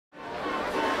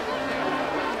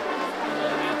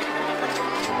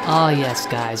Ah yes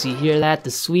guys, you hear that? The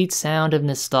sweet sound of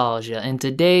nostalgia, and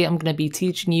today I'm going to be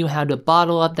teaching you how to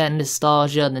bottle up that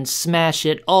nostalgia and then smash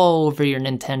it all over your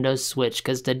Nintendo Switch,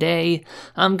 because today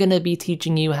I'm going to be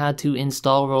teaching you how to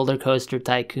install RollerCoaster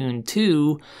Tycoon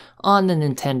 2 on the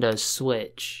Nintendo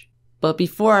Switch. But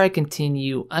before I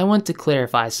continue, I want to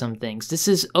clarify some things. This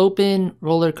is Open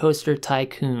RollerCoaster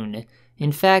Tycoon.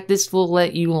 In fact, this will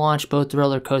let you launch both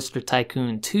RollerCoaster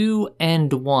Tycoon 2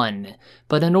 and 1,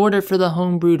 but in order for the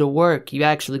homebrew to work, you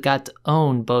actually got to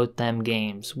own both them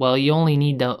games. Well, you only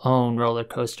need to own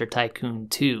RollerCoaster Tycoon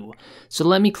 2. So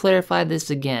let me clarify this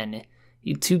again.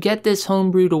 To get this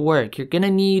homebrew to work, you're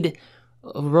gonna need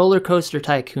RollerCoaster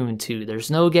Tycoon 2. There's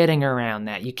no getting around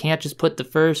that. You can't just put the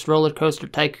first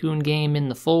RollerCoaster Tycoon game in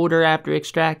the folder after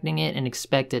extracting it and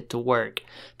expect it to work.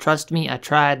 Trust me, I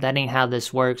tried. That ain't how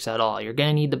this works at all. You're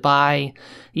gonna need to buy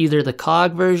either the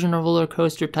COG version of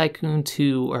RollerCoaster Tycoon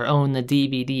 2 or own the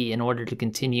DVD in order to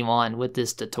continue on with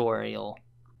this tutorial.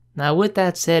 Now with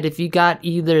that said, if you got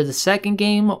either the second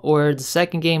game or the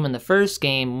second game and the first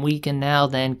game, we can now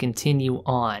then continue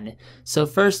on. So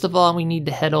first of all, we need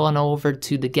to head on over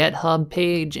to the GitHub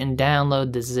page and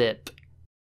download the zip.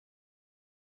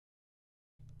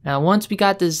 Now once we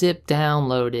got the zip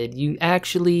downloaded, you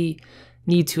actually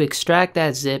need to extract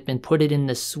that zip and put it in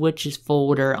the Switches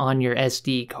folder on your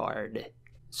SD card.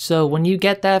 So when you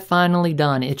get that finally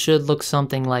done, it should look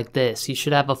something like this. You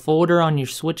should have a folder on your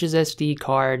Switch's SD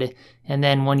card, and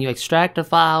then when you extract the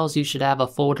files, you should have a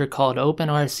folder called Open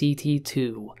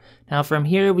Rct2. Now from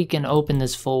here, we can open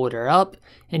this folder up,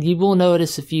 and you will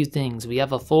notice a few things. We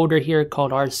have a folder here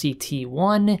called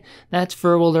Rct1. That's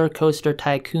for RollerCoaster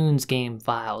Tycoon's game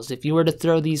files. If you were to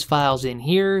throw these files in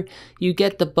here, you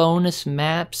get the bonus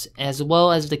maps as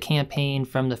well as the campaign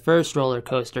from the first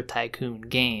RollerCoaster Tycoon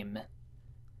game.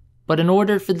 But in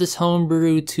order for this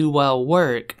homebrew to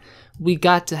work, we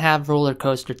got to have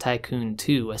RollerCoaster Tycoon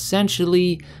 2.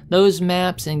 Essentially, those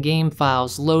maps and game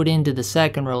files load into the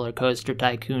second RollerCoaster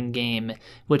Tycoon game,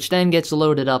 which then gets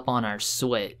loaded up on our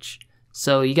Switch.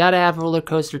 So you gotta have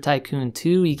RollerCoaster Tycoon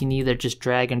 2. You can either just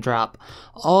drag and drop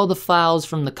all the files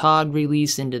from the COG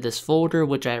release into this folder,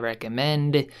 which I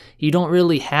recommend. You don't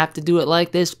really have to do it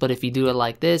like this, but if you do it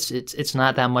like this, it's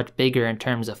not that much bigger in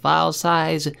terms of file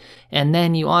size. And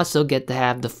then you also get to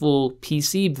have the full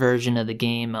PC version of the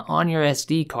game on your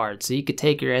SD card. So you could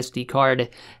take your SD card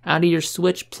out of your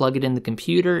Switch, plug it in the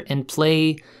computer, and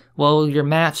play, well, your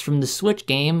maps from the Switch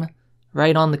game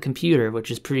right on the computer, which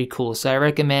is pretty cool. So I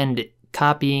recommend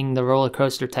copying the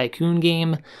RollerCoaster Tycoon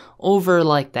game over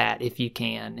like that if you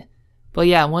can. But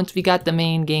yeah, once we got the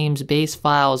main game's base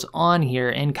files on here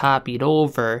and copied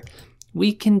over,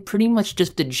 we can pretty much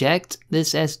just eject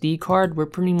this SD card. We're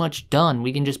pretty much done.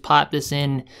 We can just pop this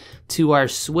in to our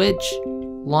Switch,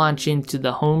 launch into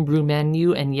the homebrew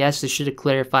menu, and yes, I should have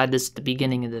clarified this at the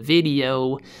beginning of the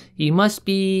video. You must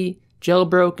be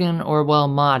jailbroken or well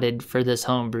modded for this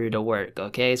homebrew to work,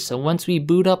 okay? So once we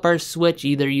boot up our Switch,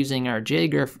 either using our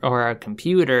jig or our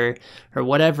computer or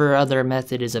whatever other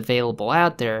method is available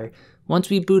out there, once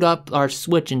we boot up our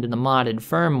Switch into the modded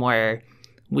firmware,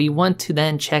 we want to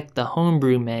then check the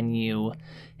homebrew menu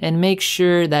and make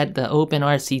sure that the Open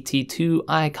Rct2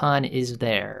 icon is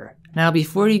there. Now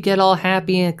before you get all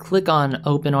happy and click on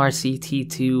Open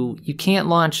Rct2, you can't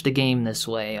launch the game this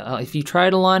way. If you try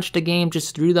to launch the game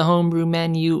just through the homebrew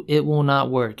menu, it will not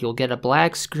work. You'll get a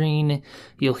black screen,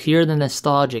 you'll hear the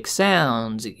nostalgic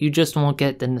sounds, you just won't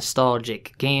get the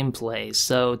nostalgic gameplay.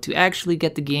 So to actually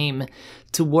get the game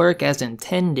to work as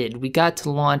intended, we got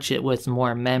to launch it with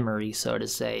more memory, so to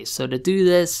say. So to do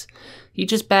this, you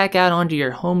just back out onto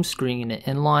your home screen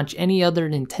and launch any other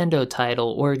Nintendo title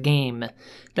or game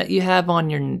that you have on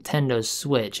your Nintendo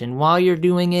Switch. And while you're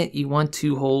doing it, you want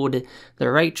to hold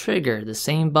the right trigger, the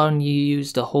same button you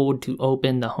use to hold to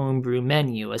open the homebrew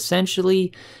menu.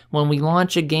 Essentially, when we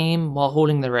launch a game while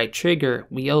holding the right trigger,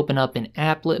 we open up in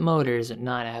applet mode, or is it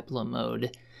not applet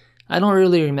mode? I don't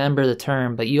really remember the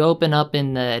term, but you open up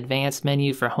in the advanced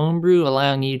menu for homebrew,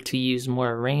 allowing you to use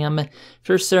more RAM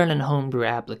for certain homebrew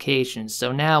applications.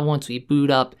 So now once we boot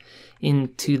up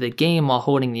into the game while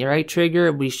holding the right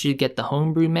trigger, we should get the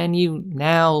homebrew menu.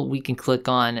 Now we can click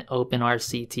on Open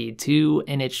Rct2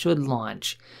 and it should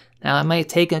launch. Now it might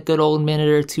take a good old minute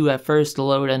or two at first to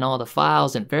load in all the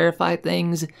files and verify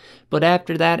things, but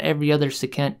after that every other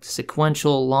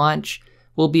sequential launch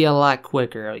will be a lot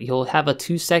quicker. You'll have a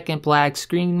 2-second black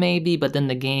screen maybe, but then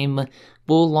the game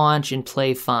will launch and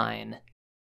play fine.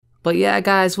 But yeah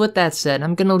guys, with that said,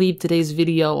 I'm gonna leave today's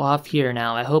video off here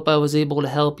now. I hope I was able to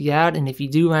help you out, and if you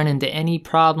do run into any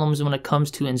problems when it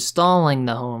comes to installing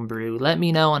the Homebrew, let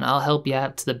me know and I'll help you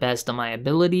out to the best of my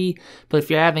ability. But if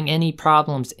you're having any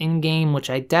problems in-game, which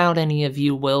I doubt any of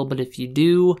you will, but if you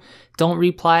do, don't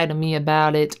reply to me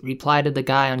about it. Reply to the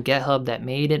guy on GitHub that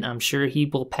made it. I'm sure he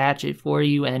will patch it for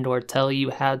you and or tell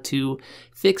you how to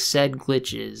fix said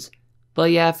glitches.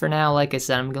 But yeah, for now, like I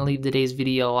said, I'm going to leave today's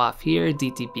video off here.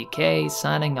 DTPK,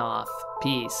 signing off.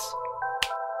 Peace.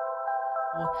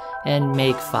 And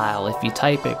makefile. If you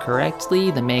type it correctly,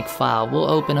 the makefile will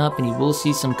open up and you will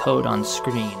see some code on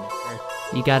screen.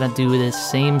 You gotta do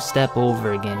this same step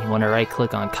over again. You want to right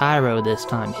click on Cairo this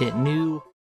time, hit new.